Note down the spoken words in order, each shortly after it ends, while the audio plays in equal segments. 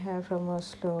Here from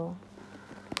Oslo,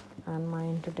 and my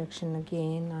introduction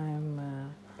again.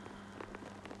 I'm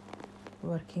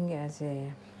working as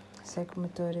a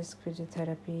psychomotor speech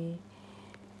therapy,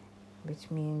 which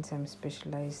means I'm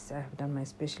specialized. I've done my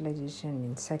specialization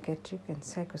in psychiatric and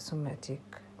psychosomatic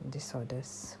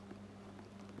disorders.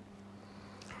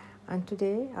 And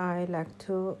today I like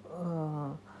to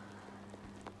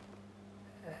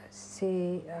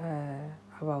say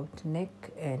about neck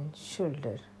and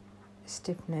shoulder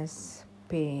stiffness,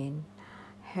 pain,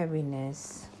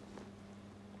 heaviness.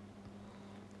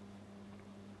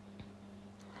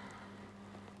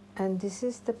 And this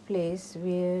is the place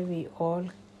where we all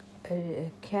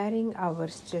carrying our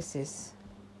stresses,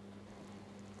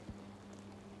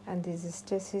 and these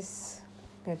stresses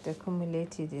get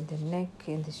accumulated in the neck,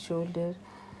 in the shoulder,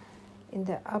 in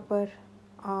the upper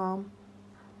arm,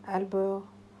 elbow,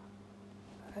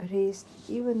 wrist,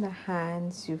 even the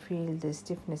hands. You feel the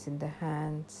stiffness in the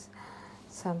hands.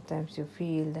 Sometimes you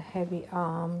feel the heavy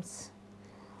arms,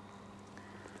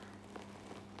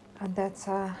 and that's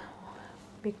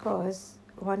because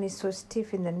one is so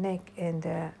stiff in the neck and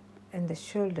the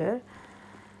shoulder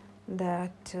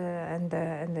that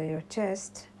and your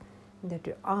chest, that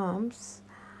your arms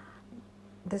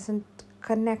doesn't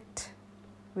connect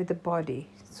with the body.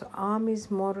 So arm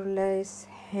is more or less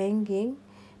hanging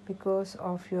because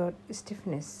of your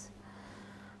stiffness,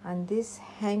 and this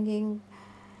hanging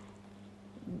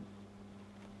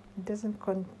doesn't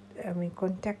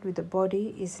contact with the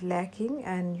body is lacking,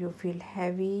 and you feel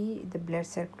heavy, the blood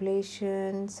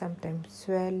circulation, sometimes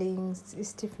swelling,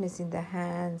 stiffness in the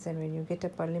hands, and when you get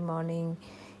up early morning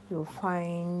you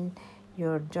find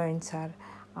your joints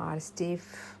are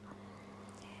stiff.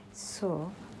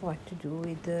 So what to do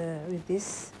with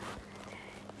this?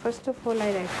 First of all,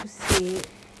 I like to say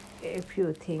a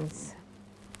few things.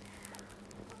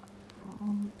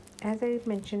 As I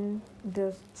mentioned,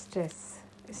 the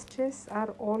stress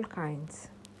are all kinds,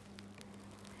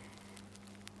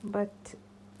 but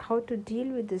how to deal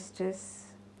with the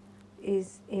stress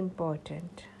is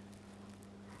important.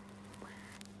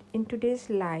 In today's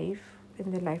life,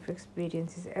 in the life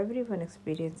experiences, everyone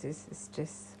experiences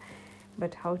stress,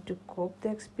 but how to cope the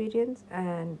experience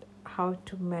and how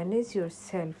to manage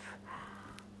yourself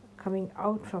coming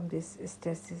out from these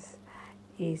stresses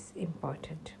is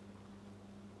important.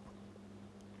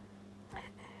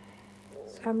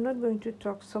 So I'm not going to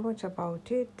talk so much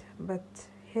about it, but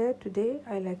here today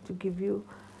I like to give you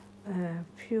a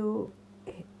few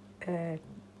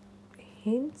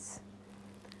hints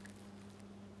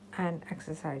and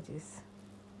exercises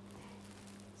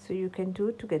so you can do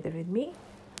it together with me.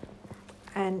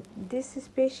 And this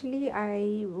especially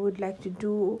I would like to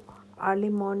do early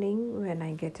morning when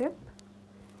I get up.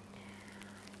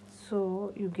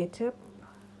 So you get up,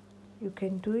 you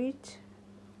can do it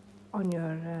on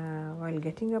your while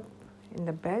getting up in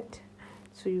the bed.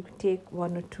 So you take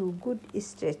one or two good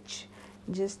stretch.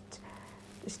 Just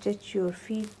stretch your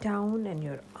feet down and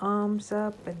your arms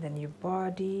up, and then your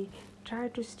body. Try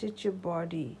to stretch your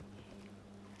body.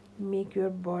 Make your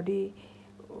body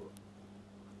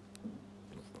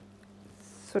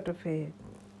sort of a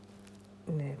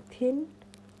thin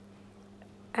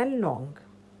and long,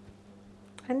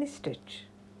 and stretch.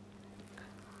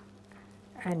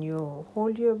 And you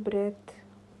hold your breath,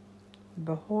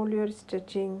 behold your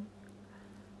stretching,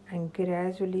 and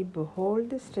gradually behold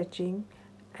the stretching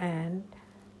and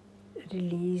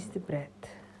release the breath.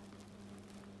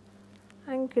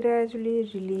 And gradually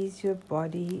release your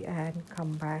body and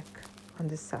come back on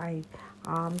the side,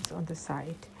 arms on the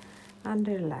side, and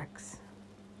relax.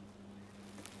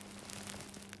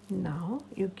 Now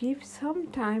you give some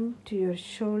time to your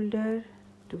shoulder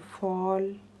to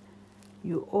fall.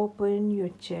 You open your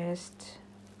chest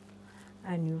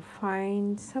and you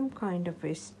find some kind of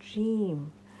a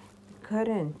stream,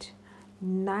 current,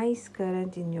 nice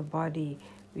current in your body,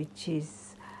 which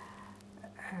is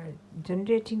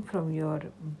generating from your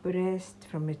breast,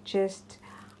 from your chest,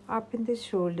 up in the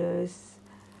shoulders,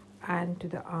 and to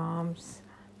the arms,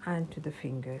 and to the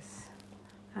fingers.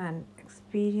 And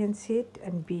experience it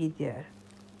and be there.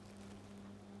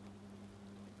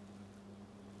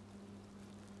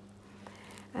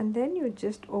 And then you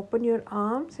just open your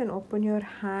arms and open your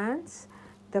hands,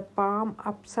 the palm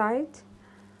upside,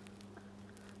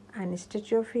 and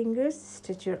stretch your fingers,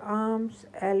 stretch your arms,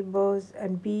 elbows,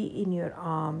 and be in your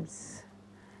arms.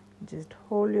 Just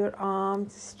hold your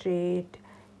arms straight,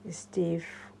 stiff,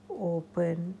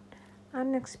 open,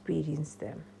 and experience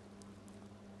them.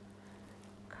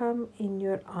 Come in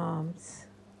your arms,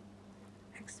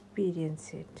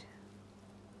 experience it.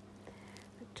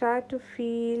 Try to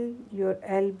feel your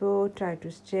elbow, try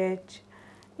to stretch.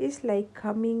 is like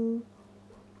coming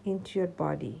into your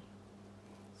body.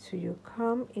 So you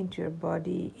come into your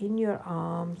body in your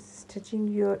arms, touching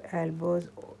your elbows,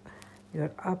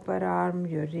 your upper arm,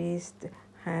 your wrist,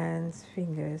 hands,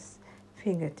 fingers,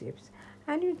 fingertips,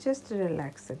 and you just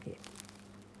relax again.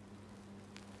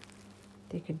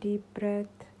 Take a deep breath.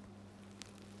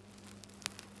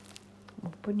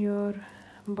 Open your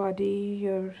body,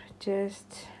 your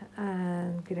chest,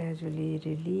 and gradually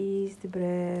release the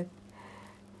breath.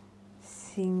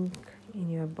 Sink in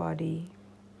your body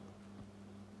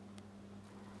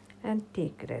and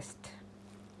take rest.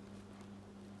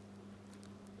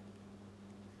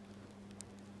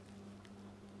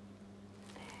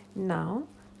 Now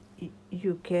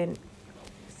you can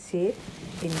sit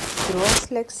in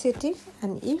cross-leg sitting,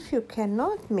 and if you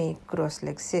cannot make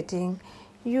cross-leg sitting,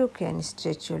 you can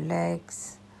stretch your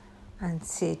legs and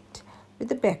sit with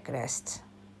the backrest.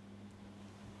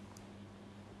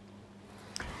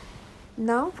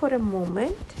 Now for a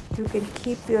moment, you can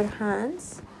keep your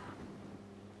hands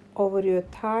over your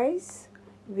thighs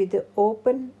with the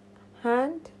open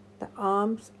hand,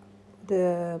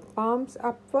 the palms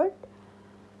upward.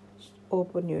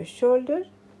 Open your shoulder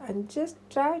and just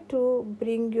try to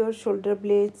bring your shoulder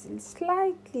blades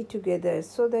slightly together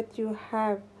so that you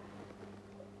have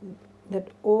that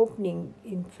opening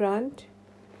in front.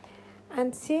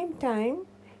 And same time,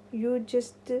 you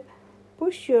just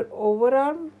push your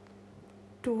overarm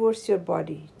towards your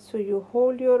body. So you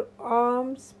hold your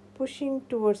arms pushing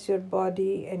towards your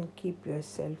body and keep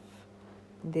yourself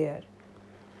there.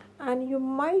 And you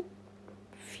might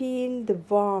feel the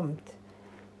warmth.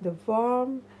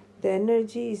 The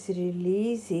energy is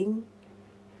releasing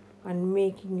and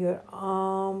making your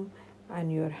arm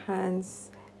and your hands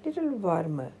little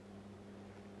warmer.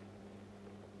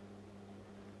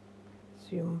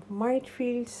 So you might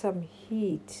feel some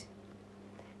heat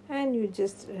and you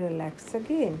just relax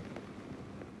again.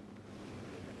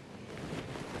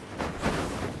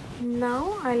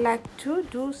 Now I like to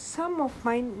do some of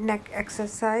my neck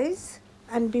exercise,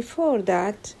 and before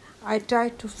that I try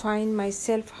to find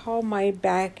myself how my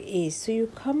back is. So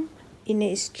you come in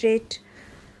a straight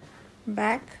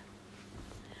back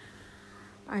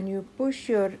and you push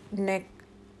your neck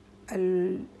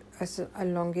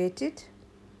elongated,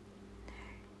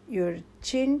 your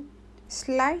chin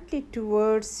slightly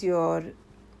towards your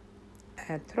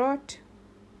throat.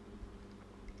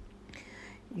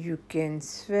 You can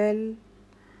swallow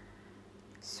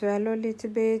a little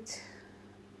bit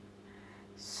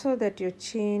so that your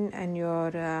chin and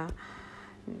your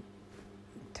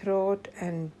throat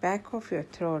and back of your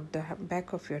throat, the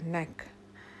back of your neck,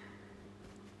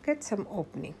 get some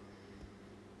opening.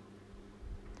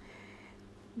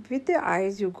 With the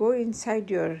eyes, you go inside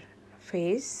your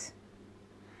face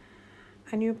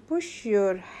and you push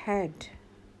your head.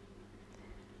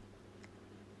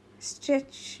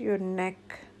 Stretch your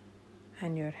neck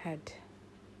and your head.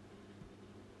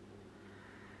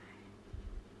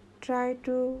 Try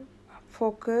to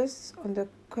focus on the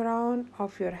crown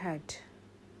of your head.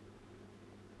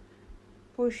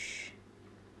 Push,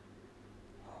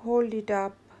 hold it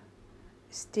up,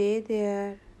 stay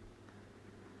there,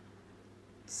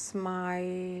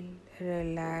 smile,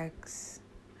 relax,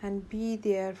 and be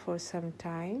there for some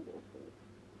time.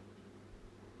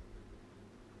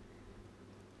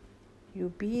 You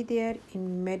be there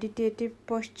in meditative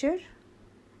posture.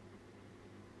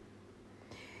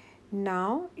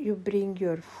 Now you bring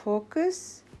your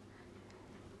focus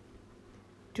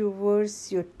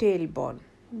towards your tailbone.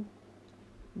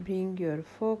 Bring your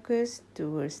focus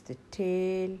towards the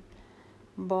tailbone.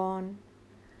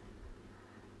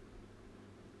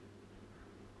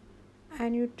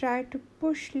 And you try to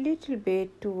push little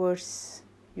bit towards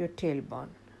your tailbone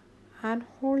and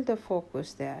hold the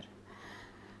focus there.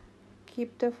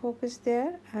 Keep the focus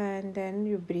there, and then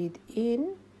you breathe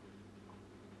in,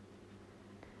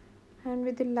 and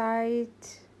with the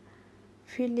light,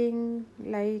 feeling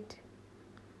light,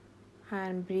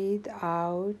 and breathe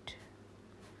out.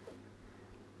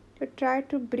 You try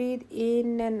to breathe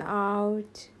in and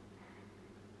out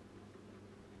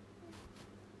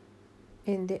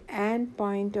in the end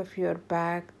point of your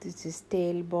back. This is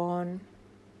tailbone.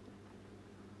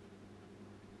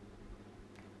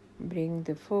 Bring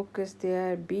the focus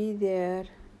there, be there.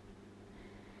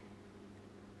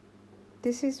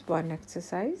 This is one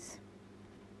exercise.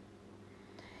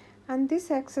 And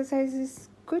this exercise is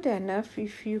good enough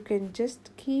if you can just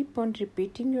keep on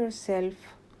repeating yourself.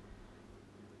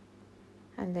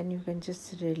 And then you can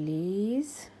just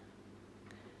release.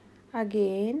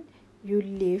 Again, you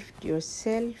lift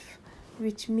yourself,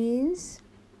 which means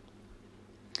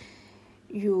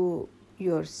your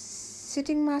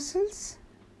sitting muscles.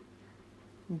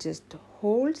 Just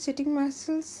hold sitting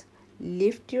muscles.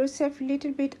 Lift yourself a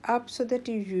little bit up so that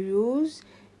you use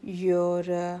your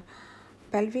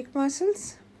pelvic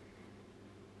muscles,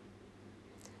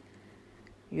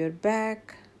 your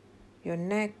back, your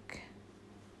neck,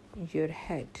 your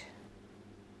head.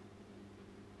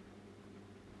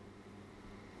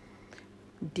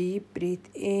 Deep breathe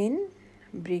in.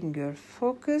 Bring your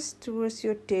focus towards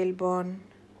your tailbone.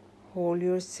 Hold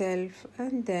yourself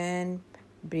and then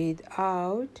breathe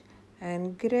out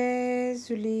and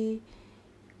gradually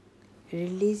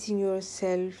releasing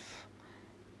yourself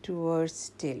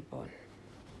towards tailbone.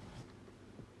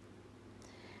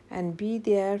 And be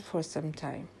there for some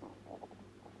time.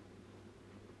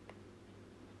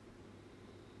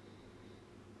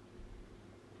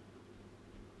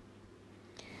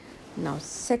 Now,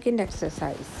 second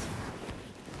exercise,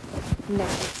 neck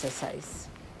exercise.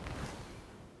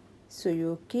 So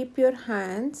you keep your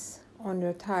hands on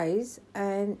your thighs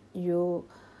and you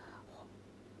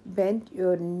bend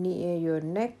your knee, your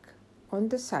neck on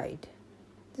the side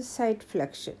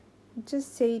flexion.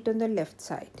 Just say it on the left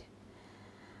side.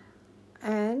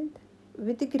 And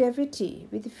with the gravity,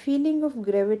 with the feeling of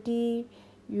gravity,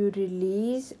 you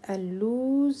release and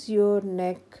loose your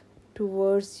neck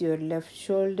towards your left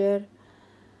shoulder,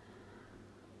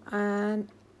 and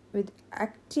with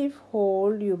active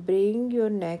hold you bring your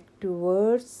neck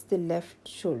towards the left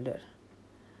shoulder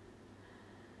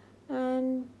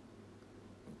and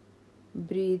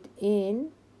breathe in,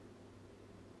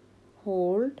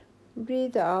 hold,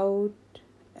 breathe out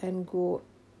and go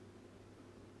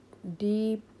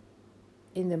deep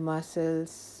in the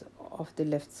muscles of the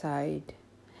left side.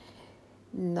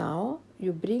 Now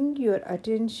you bring your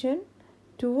attention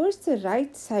towards the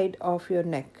right side of your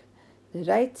neck, the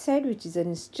right side, which is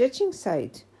a stretching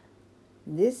side.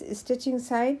 This stretching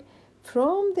side,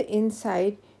 from the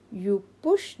inside, you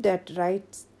push that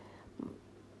right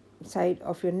side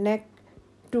of your neck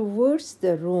towards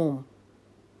the room.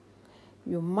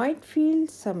 You might feel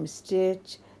some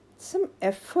stretch, some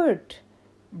effort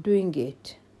doing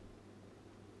it.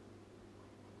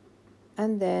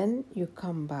 And then you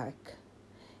come back.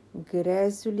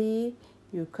 Gradually,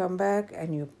 you come back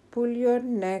and you pull your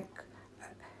neck,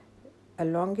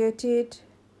 elongate it.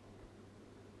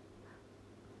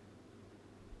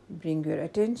 Bring your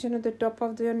attention on the top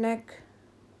of your neck.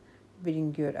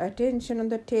 Bring your attention on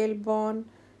the tailbone.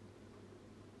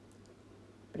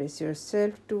 Press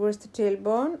yourself towards the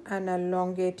tailbone and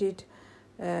elongate it,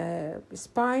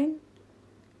 spine.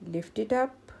 Lift it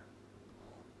up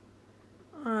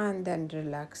and then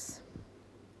relax.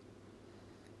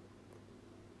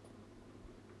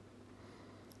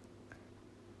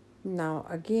 Now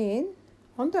again,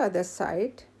 on the other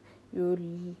side,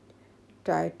 you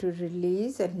try to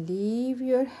release and leave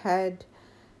your head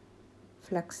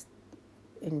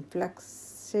in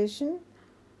flexation,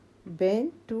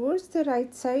 bend towards the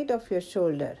right side of your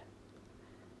shoulder.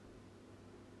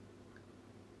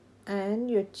 And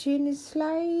your chin is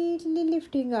slightly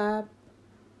lifting up,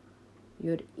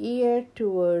 your ear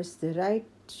towards the right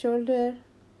shoulder.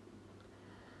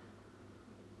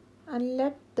 And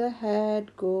let the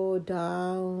head go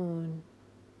down.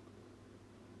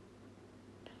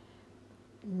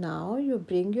 Now you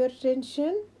bring your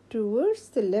attention towards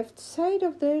the left side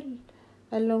of the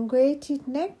elongated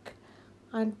neck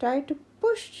and try to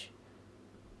push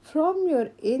from your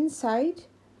inside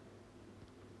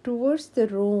towards the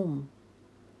room.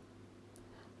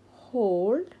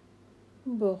 Hold,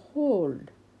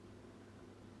 behold,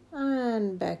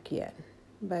 and back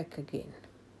again.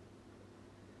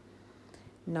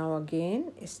 Now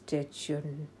again, stretch your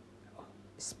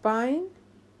spine.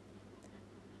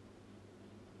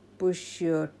 Push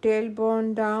your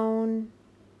tailbone down.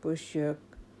 Push your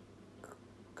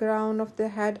crown of the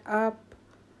head up.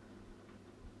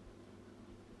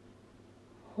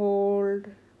 Hold,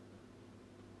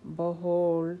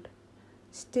 behold.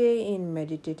 Stay in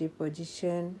meditative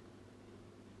position.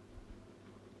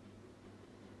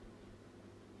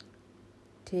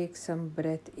 Take some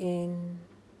breath in.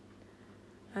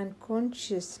 And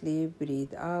consciously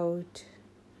breathe out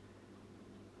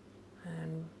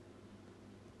and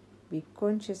be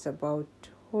conscious about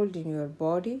holding your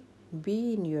body.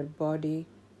 Be in your body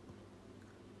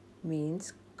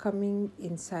means coming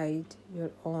inside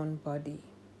your own body.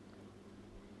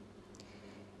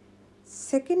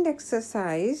 Second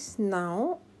exercise,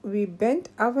 now we bend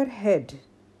our head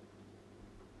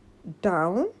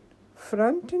down,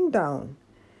 front and down.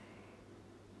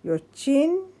 Your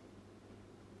chin,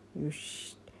 you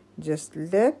just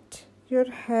let your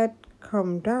head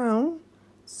come down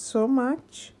so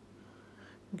much.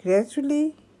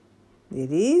 Gradually There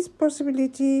is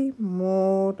possibility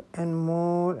more and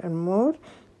more and more.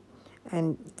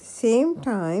 And at the same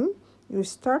time, you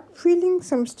start feeling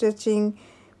some stretching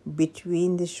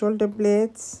between the shoulder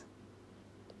blades.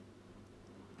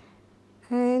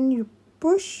 And you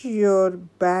push your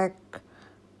back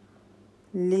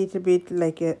little bit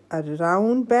like a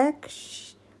round back.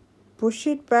 Push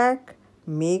it back,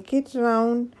 make it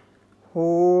round,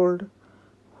 hold.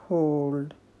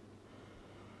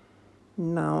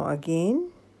 Now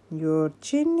again, your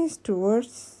chin is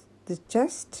towards the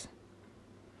chest.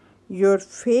 Your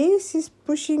face is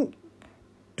pushing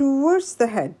towards the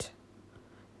head.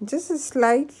 Just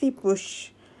slightly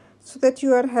push so that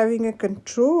you are having a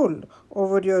control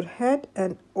over your head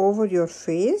and over your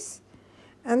face.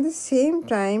 And at the same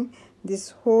time,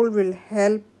 this hold will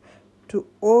help to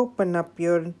open up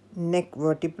your neck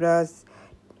vertebrae,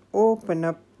 open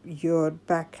up your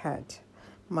back head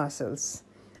muscles.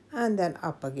 And then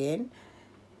up again.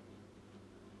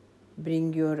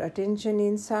 Bring your attention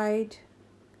inside.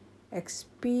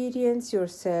 Experience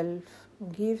yourself.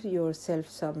 Give yourself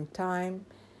some time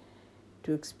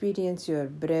to experience your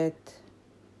breath.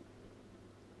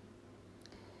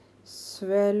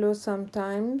 Swallow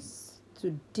sometimes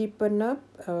to deepen up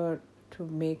or to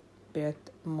make breath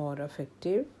more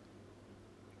effective.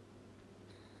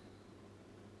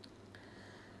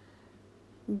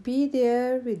 Be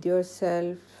there with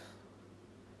yourself.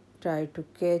 Try to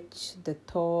catch the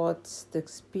thoughts, the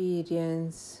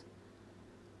experience.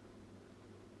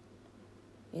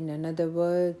 In other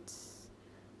words,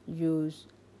 you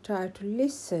try to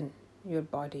listen your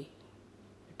body.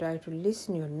 You try to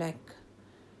listen your neck,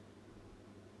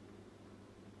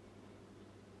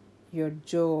 your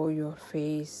jaw, your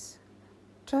face.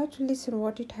 Try to listen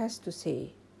what it has to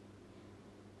say.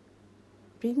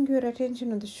 Bring your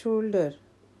attention on the shoulder,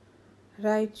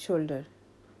 right shoulder.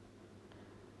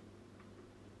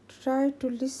 Try to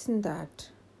listen that.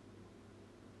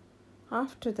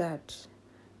 After that,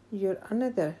 your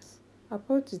another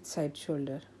opposite side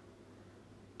shoulder.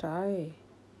 Try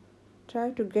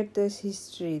to get this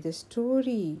history, the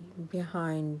story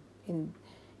behind in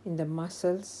the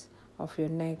muscles of your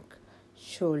neck,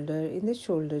 shoulder, in the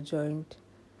shoulder joint.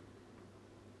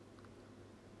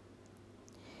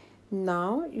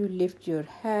 Now you lift your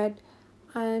head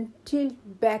and tilt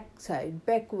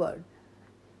backward,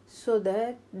 so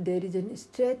that there is a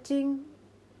stretching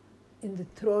in the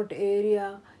throat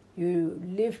area. You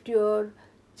lift your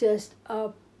chest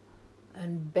up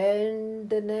and bend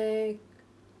the neck.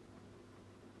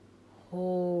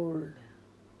 Hold.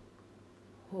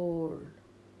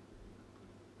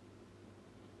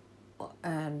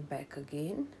 And back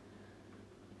again.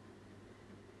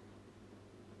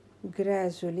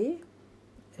 Gradually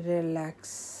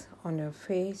relax on your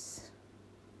face.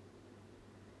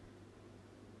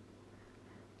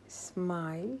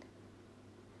 Smile.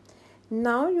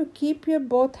 Now you keep your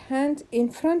both hands in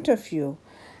front of you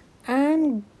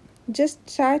and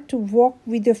just try to walk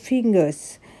with your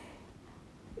fingers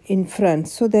in front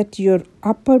so that your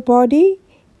upper body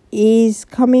is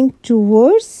coming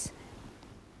towards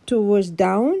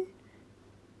down,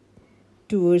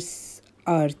 towards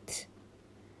earth.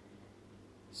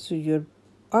 So your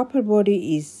upper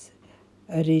body is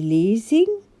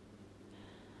releasing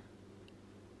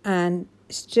and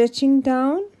stretching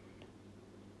down,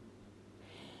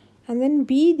 and then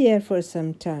be there for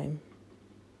some time.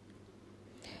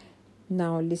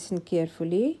 Now listen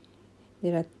carefully.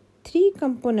 There are 3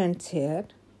 components here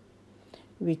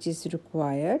which is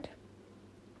required,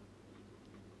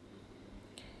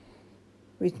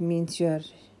 which means you are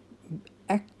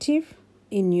active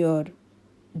in your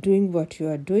doing what you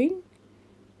are doing.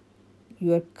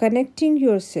 You are connecting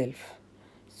yourself.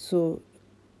 So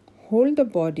hold the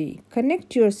body,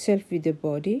 connect yourself with the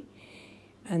body,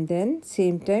 and then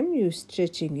same time you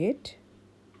stretching it.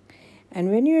 And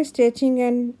when you are stretching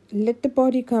and let the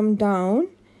body come down,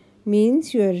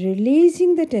 means you are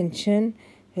releasing the tension,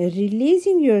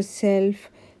 releasing yourself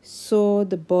so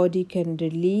the body can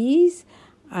release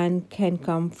and can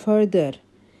come further.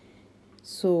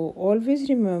 So always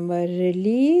remember,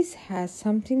 release has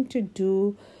something to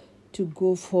do to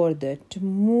go further, to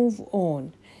move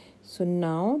on. So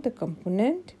now the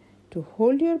component to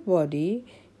hold your body,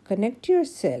 connect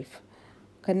yourself,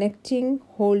 connecting,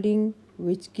 holding,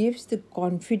 which gives the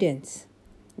confidence,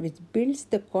 which builds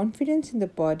the confidence in the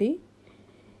body.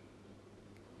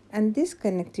 And this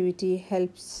connectivity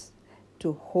helps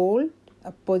to hold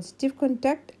a positive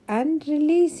contact and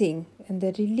releasing,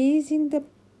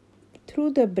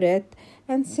 through the breath,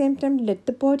 and same time let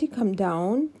the body come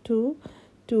down to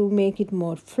make it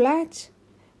more flat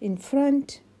in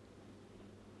front.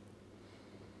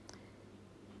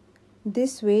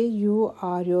 This way you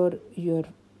are your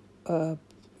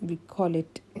we call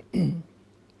it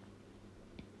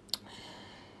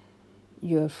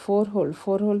your forehole.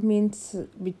 Forehole means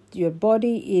with your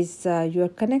body is you are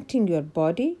connecting your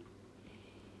body,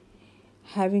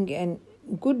 having a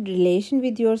good relation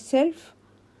with yourself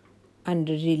and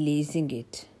releasing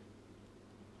it.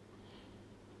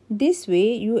 This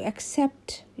way you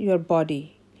accept your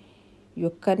body. You're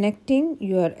connecting,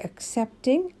 you are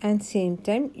accepting, and same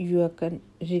time you are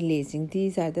releasing.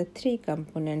 These are the three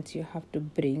components you have to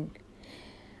bring.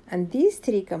 And these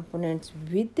three components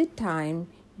with the time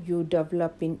you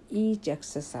develop in each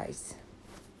exercise.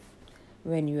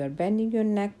 When you are bending your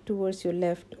neck towards your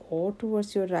left or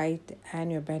towards your right,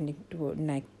 and you're bending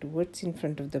neck towards in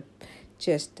front of the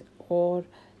chest or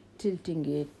tilting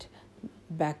it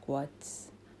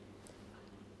backwards.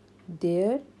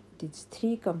 These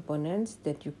three components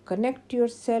that you connect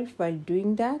yourself while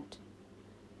doing that.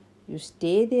 You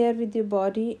stay there with your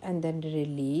body and then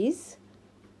release.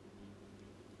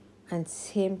 And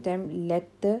same time let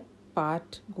the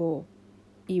part go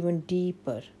even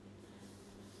deeper.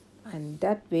 And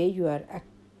that way you are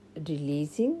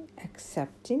releasing,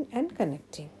 accepting and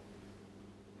connecting.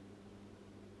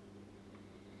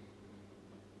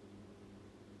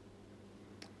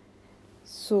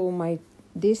 So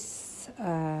this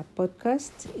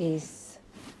podcast is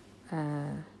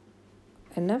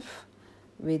enough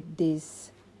with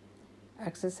these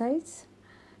exercises.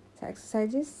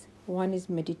 One is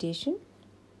meditation.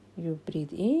 You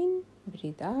breathe in,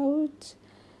 breathe out.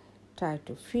 Try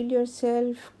to feel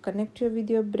yourself, connect with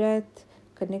your breath,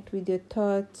 connect with your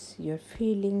thoughts, your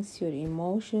feelings, your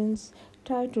emotions.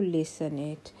 Try to listen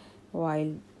it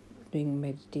while doing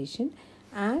meditation.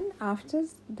 And after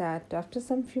that, after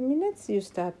some few minutes, you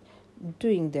start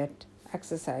doing that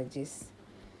exercises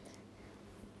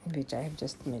which I have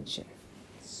just mentioned.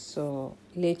 So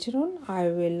later on, I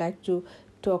will like to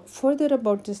talk further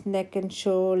about this neck and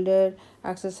shoulder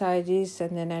exercises,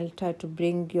 and then I'll try to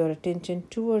bring your attention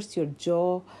towards your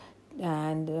jaw.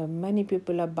 And many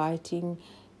people are biting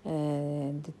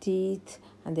the teeth,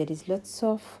 and there is lots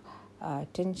of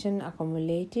tension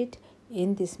accumulated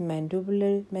in this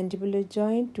mandibular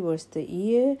joint towards the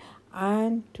ear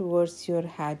and towards your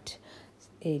head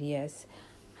areas.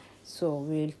 So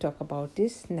we'll talk about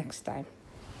this next time.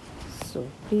 So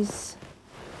please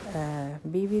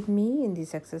be with me in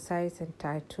this exercise and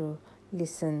try to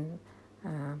listen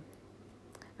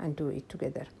and do it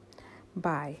together.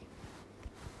 Bye.